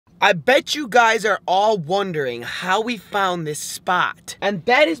I bet you guys are all wondering how we found this spot. And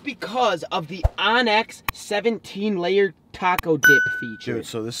that is because of the Onyx 17-layer taco dip feature. Dude,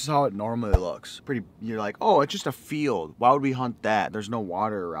 so this is how it normally looks. You're like, oh, it's just a field. Why would we hunt that? There's no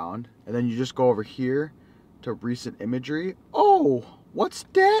water around. And then you just go over here to recent imagery. Oh, what's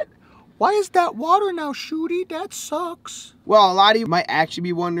that? Why is that water now, Shooty? That sucks. Well, a lot of you might actually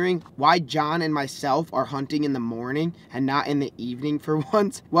be wondering why John and myself are hunting in the morning and not in the evening for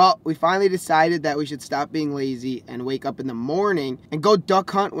once. Well, we finally decided that we should stop being lazy and wake up in the morning and go duck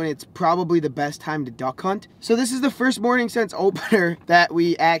hunt when it's probably the best time to duck hunt. So this is the first morning since opener that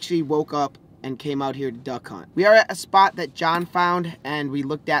we actually woke up and came out here to duck hunt. We are at a spot that John found and we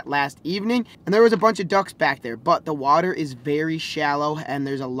looked at last evening, and there was a bunch of ducks back there, but the water is very shallow and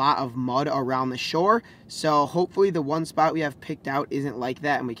there's a lot of mud around the shore. So hopefully the one spot we have picked out isn't like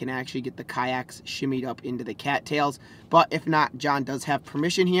that and we can actually get the kayaks shimmied up into the cattails. But if not, John does have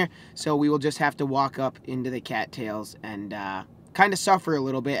permission here, so we will just have to walk up into the cattails and kind of suffer a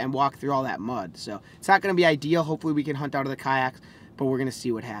little bit and walk through all that mud. So it's not going to be ideal. Hopefully we can hunt out of the kayaks, but we're gonna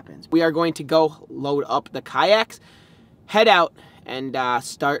see what happens. We are going to go load up the kayaks, head out, and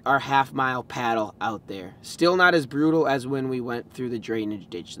start our half-mile paddle out there. Still not as brutal as when we went through the drainage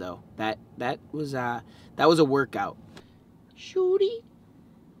ditch, though. That was a workout. Shooty,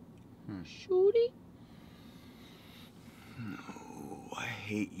 Shooty. No, I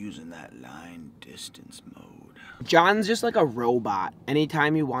hate using that line distance mode. John's just like a robot.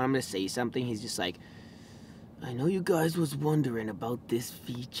 Anytime you want him to say something, he's just like, I know you guys was wondering about this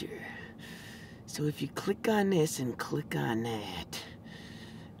feature. So if you click on this and click on that,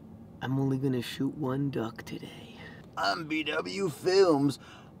 I'm only gonna shoot one duck today. I'm BW Films.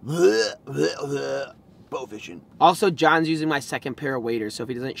 Bow fishing. Also, John's using my second pair of waders, so if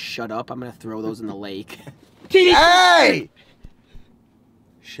he doesn't shut up, I'm gonna throw those in the lake. Hey!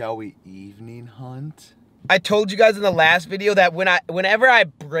 Shall we evening hunt? I told you guys in the last video that whenever I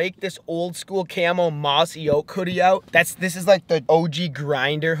break this old school camo mossy oak hoodie out, this is like the OG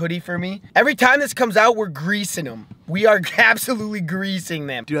grinder hoodie for me. Every time this comes out, we're greasing them. We are absolutely greasing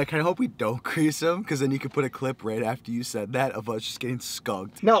them. Dude, I kind of hope we don't grease them, because then you could put a clip right after you said that of us just getting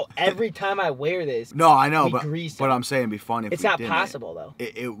skunked. No, every time I wear this, no, I know, but I'm saying it'd be funny if it's we not didn't. possible though.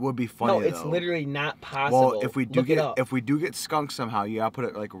 It would be funny. No, it's though. literally not possible. Well, if we do get skunked somehow, you gotta put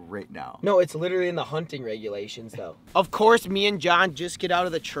it like right now. No, it's literally in the hunting regulations though. Of course, me and John just get out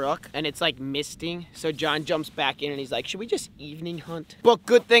of the truck and it's like misting, so John jumps back in and he's like, should we just evening hunt? But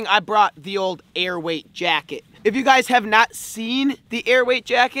good thing I brought the old airweight jacket. If you guys have not seen the airweight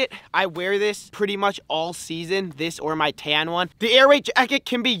jacket, I wear this pretty much all season, this or my tan one. The airweight jacket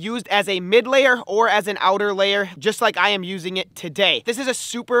can be used as a mid layer or as an outer layer, just like I am using it today. This is a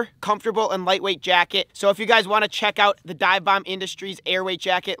super comfortable and lightweight jacket, so if you guys want to check out the Dive Bomb Industries airweight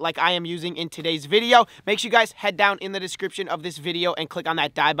jacket like I am using in today's video, make sure you guys head down in the description of this video and click on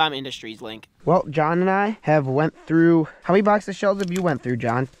that Dive Bomb Industries link. Well, John and I have went through, how many boxes of shells have you went through,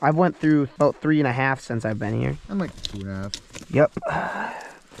 John? I've went through about 3.5 since I've been here. I'm like 2.5. Yep.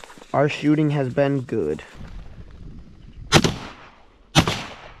 Our shooting has been good.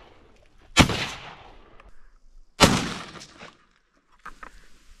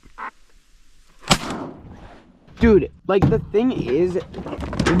 Dude, like the thing is,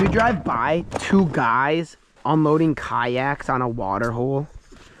 when you drive by two guys unloading kayaks on a water hole,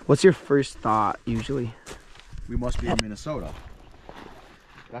 what's your first thought usually? We must be in Minnesota.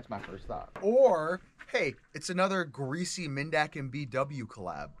 That's my first thought. Or, hey, it's another greasy Mindak and BW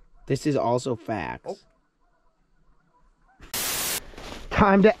collab. This is also facts. Oh.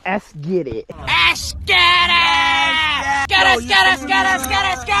 Time to get it. Get it!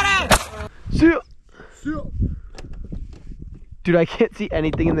 Dude, I can't see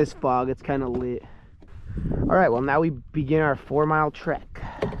anything in this fog. It's kind of lit. All right, well, now we begin our 4-mile trek.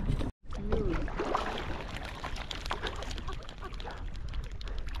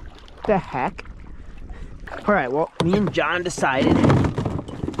 The heck? All right, well, me and John decided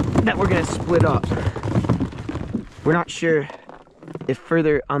that we're gonna split up. We're not sure if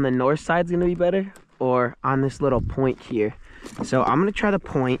further on the north side is gonna be better or on this little point here. So I'm gonna try the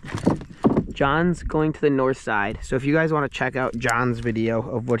point. John's going to the north side. So if you guys want to check out John's video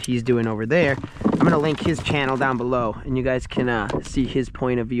of what he's doing over there, I'm gonna link his channel down below and you guys can see his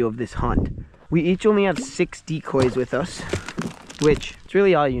point of view of this hunt. We each only have 6 decoys with us, which is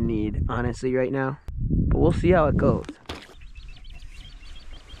really all you need, honestly, right now. But we'll see how it goes.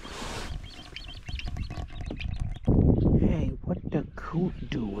 Hey, what the coot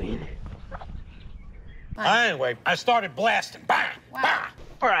doing? Anyway, I started blasting. Bang! Wow. Bang!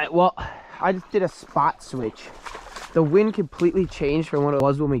 All right, well, I just did a spot switch. The wind completely changed from what it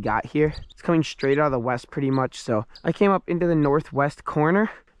was when we got here. It's coming straight out of the west pretty much. So I came up into the northwest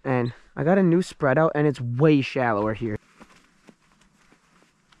corner and I got a new spread out and it's way shallower here.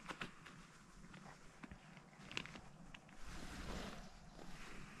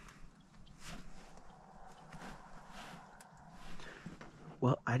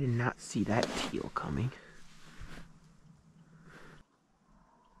 Well, I did not see that teal coming.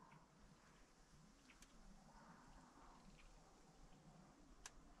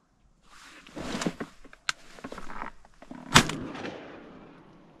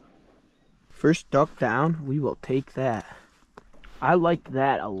 First duck down, we will take that. I liked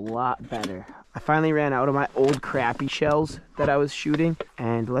that a lot better. I finally ran out of my old crappie shells that I was shooting,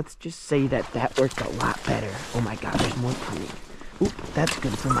 and let's just say that that worked a lot better. Oh my god, there's more coming. Oop, that's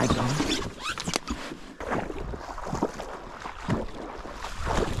good for my gun.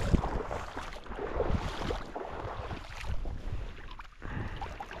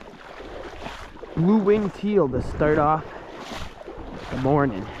 Blue-winged teal to start off the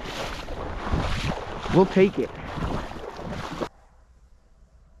morning. We'll take it.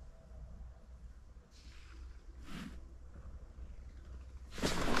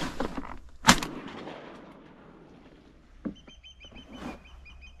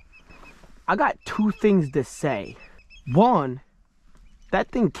 I got two things to say. One, that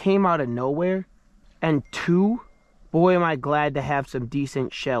thing came out of nowhere. And two, boy am I glad to have some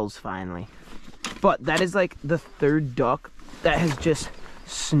decent shells finally. But that is like the third duck that has just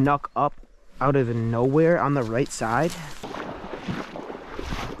snuck up out of nowhere on the right side.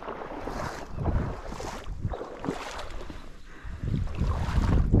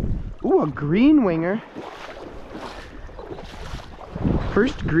 Ooh, a green winger.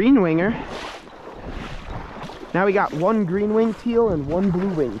 First green winger. Now we got one green winged teal and one blue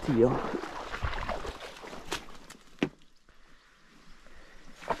winged teal.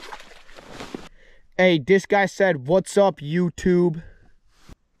 Hey, this guy said, "What's up, YouTube?"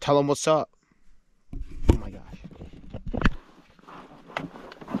 Tell him what's up. Oh my gosh.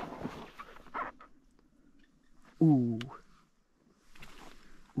 Ooh.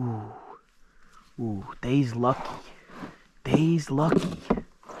 Ooh. Ooh, they's lucky. They's lucky.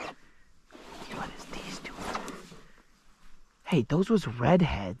 What is these doing? Hey, those was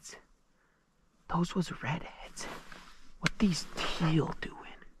redheads. Those was redheads. What these teal doing?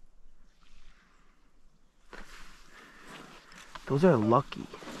 Those are lucky.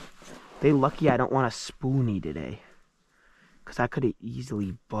 They lucky I don't want a spoonie today. Because I could have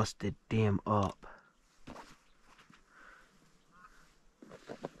easily busted them up.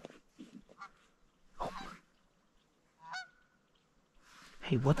 Oh.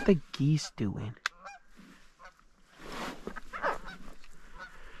 Hey, what the geese doing?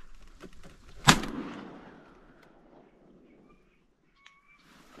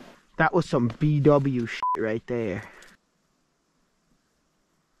 That was some BW shit right there.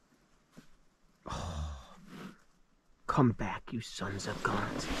 Come back, you sons of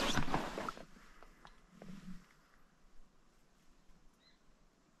guns.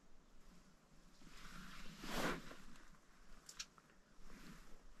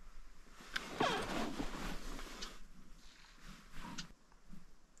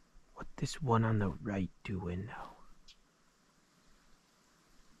 What this one on the right doing now?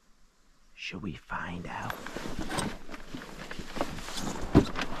 Should we find out?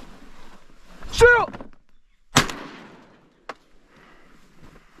 Shoot!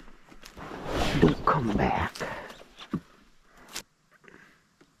 Don't come back.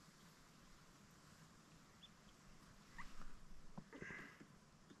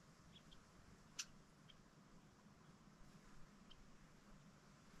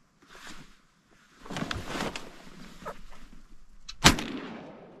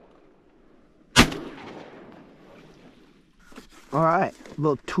 Alright,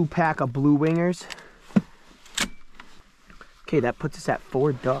 little 2-pack of blue wingers. Okay, that puts us at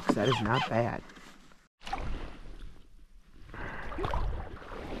 4 ducks. That is not bad.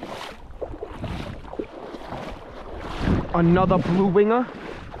 Another blue winger.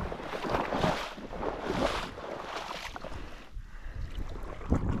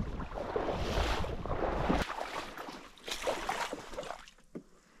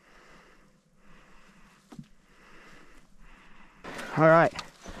 All right,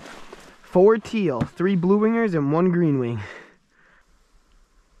 4 teal, 3 blue wingers, and 1 green wing.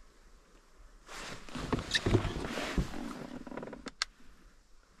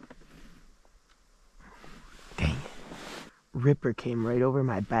 Dang it. Ripper came right over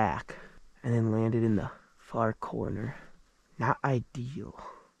my back and then landed in the far corner. Not ideal.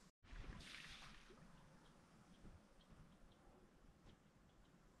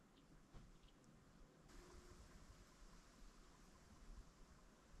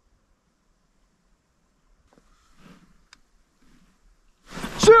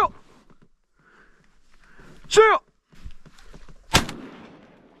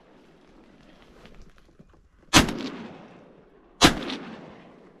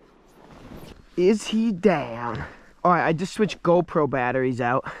 Is he down? All right, I just switched GoPro batteries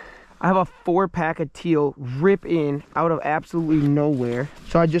out. I have a 4-pack of teal rip in out of absolutely nowhere.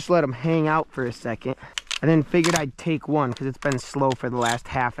 So I just let them hang out for a second. And then figured I'd take one because it's been slow for the last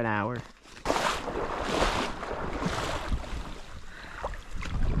half an hour.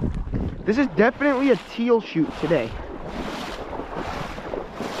 This is definitely a teal shoot today.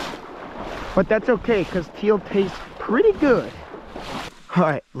 But that's okay because teal tastes pretty good. All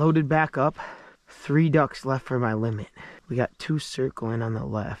right, loaded back up. 3 ducks left for my limit. We got 2 circling on the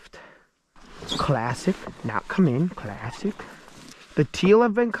left. Classic, not come in, classic. The teal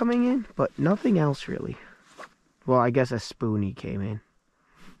have been coming in, but nothing else really. Well, I guess a spoonie came in,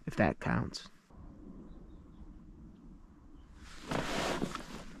 if that counts.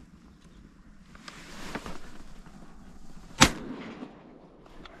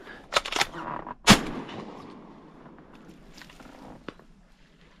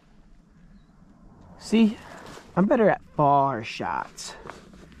 See, I'm better at far shots.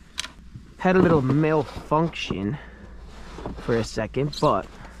 Had a little malfunction for a second, but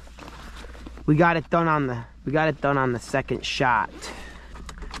we got it done on the second shot.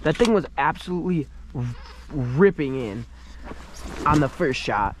 That thing was absolutely ripping in on the first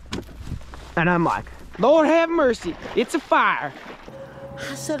shot. And I'm like, Lord have mercy, it's a fire.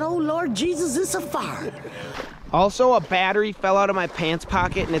 I said, oh Lord Jesus, it's a fire. Also, a battery fell out of my pants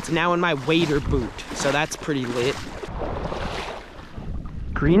pocket and it's now in my wader boot. So that's pretty lit.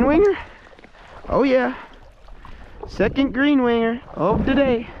 Green winger? Oh yeah. Second green winger of the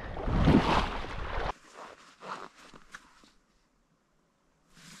day.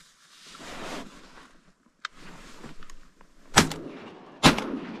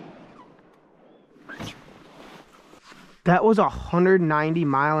 That was 190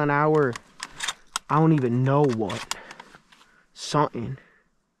 mile an hour. I don't even know what. Something.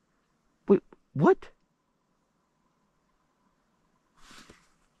 Wait, what?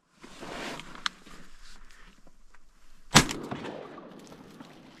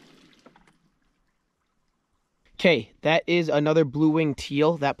 Okay, that is another blue wing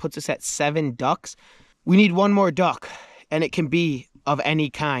teal. That puts us at 7 ducks. We need 1 more duck, and it can be of any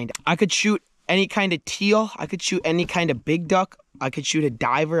kind. I could shoot any kind of teal. I could shoot any kind of big duck. I could shoot a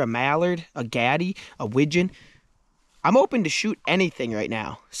diver, a mallard, a gaddy, a widgeon. I'm open to shoot anything right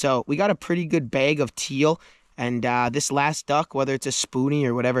now. So we got a pretty good bag of teal. And this last duck, whether it's a spoonie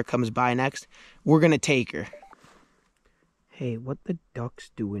or whatever comes by next, we're going to take her. Hey, what the duck's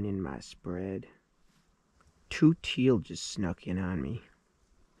doing in my spread? 2 teal just snuck in on me.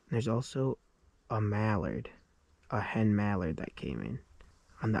 There's also a mallard, a hen mallard that came in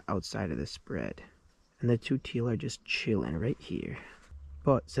on the outside of the spread. And the 2 teal are just chilling right here.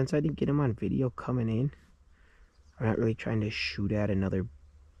 But since I didn't get them on video coming in, I'm not really trying to shoot at another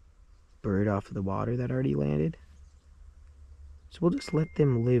bird off of the water that already landed. So we'll just let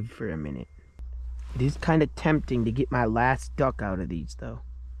them live for a minute. It is kind of tempting to get my last duck out of these though.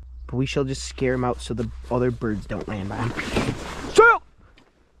 But we shall just scare them out so the other birds don't land by them. So!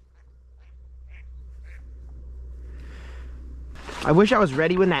 I wish I was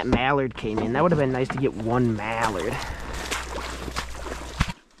ready when that mallard came in. That would have been nice to get 1 mallard.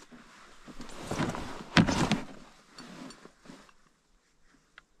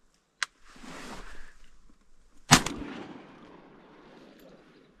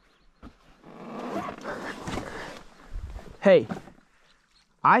 Hey,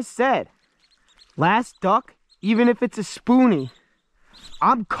 I said, last duck, even if it's a spoonie,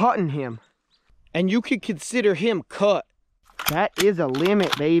 I'm cutting him. And you could consider him cut. That is a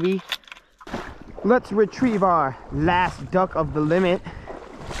limit, baby. Let's retrieve our last duck of the limit.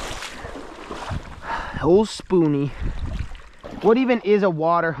 Old spoonie. What even is a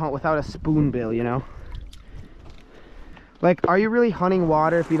water hunt without a spoonbill, you know? Like, are you really hunting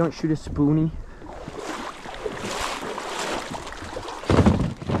water if you don't shoot a spoonie?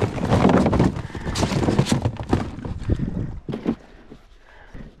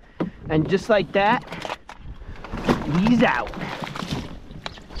 And just like that, he's out.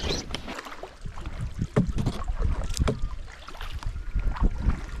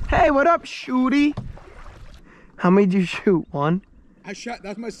 Hey, what up, shooty? How many did you shoot? 1?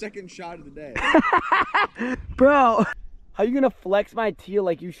 That's my second shot of the day. Bro, how you gonna flex my teal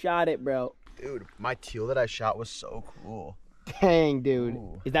like you shot it, bro? Dude, my teal that I shot was so cool. Dang, dude.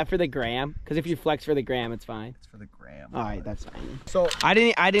 Ooh. Is that for the gram? Because if you flex for the gram, it's fine. It's for the gram. All right, that's fine. So I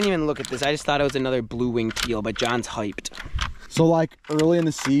didn't even look at this. I just thought it was another blue wing teal, but John's hyped. So like early in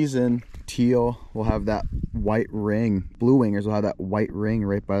the season, teal will have that white ring. Blue wingers will have that white ring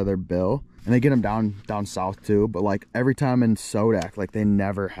right by their bill. And they get them down south too, but like every time in Sodak, like they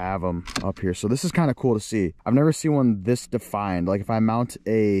never have them up here. So this is kind of cool to see. I've never seen one this defined. Like if I mount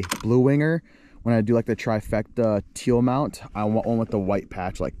a blue winger, when I do like the trifecta teal mount, I want one with the white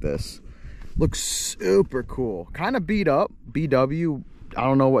patch like this. Looks super cool. Kind of beat up. BW, I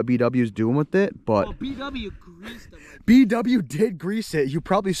don't know what BW is doing with it, but well, BW greased them. BW did grease it. You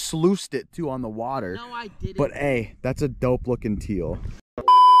probably sluiced it too on the water. No, I didn't. But hey, that's a dope looking teal.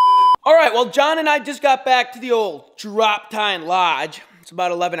 All right, well, John and I just got back to the old Drop Time Lodge. It's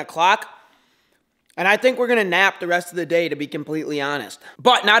about 11 o'clock. And I think we're going to nap the rest of the day, to be completely honest.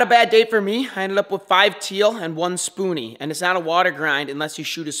 But not a bad day for me. I ended up with 5 teal and 1 spoonie. And it's not a water grind unless you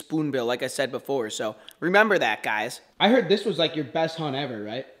shoot a spoonbill, like I said before. So remember that, guys. I heard this was like your best hunt ever,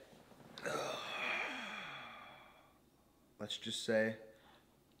 right? Let's just say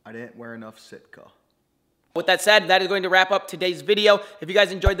I didn't wear enough Sitka. With that said, that is going to wrap up today's video. If you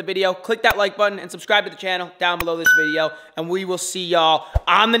guys enjoyed the video, click that like button and subscribe to the channel down below this video. And we will see y'all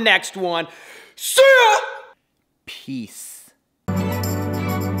on the next one. See ya! Peace.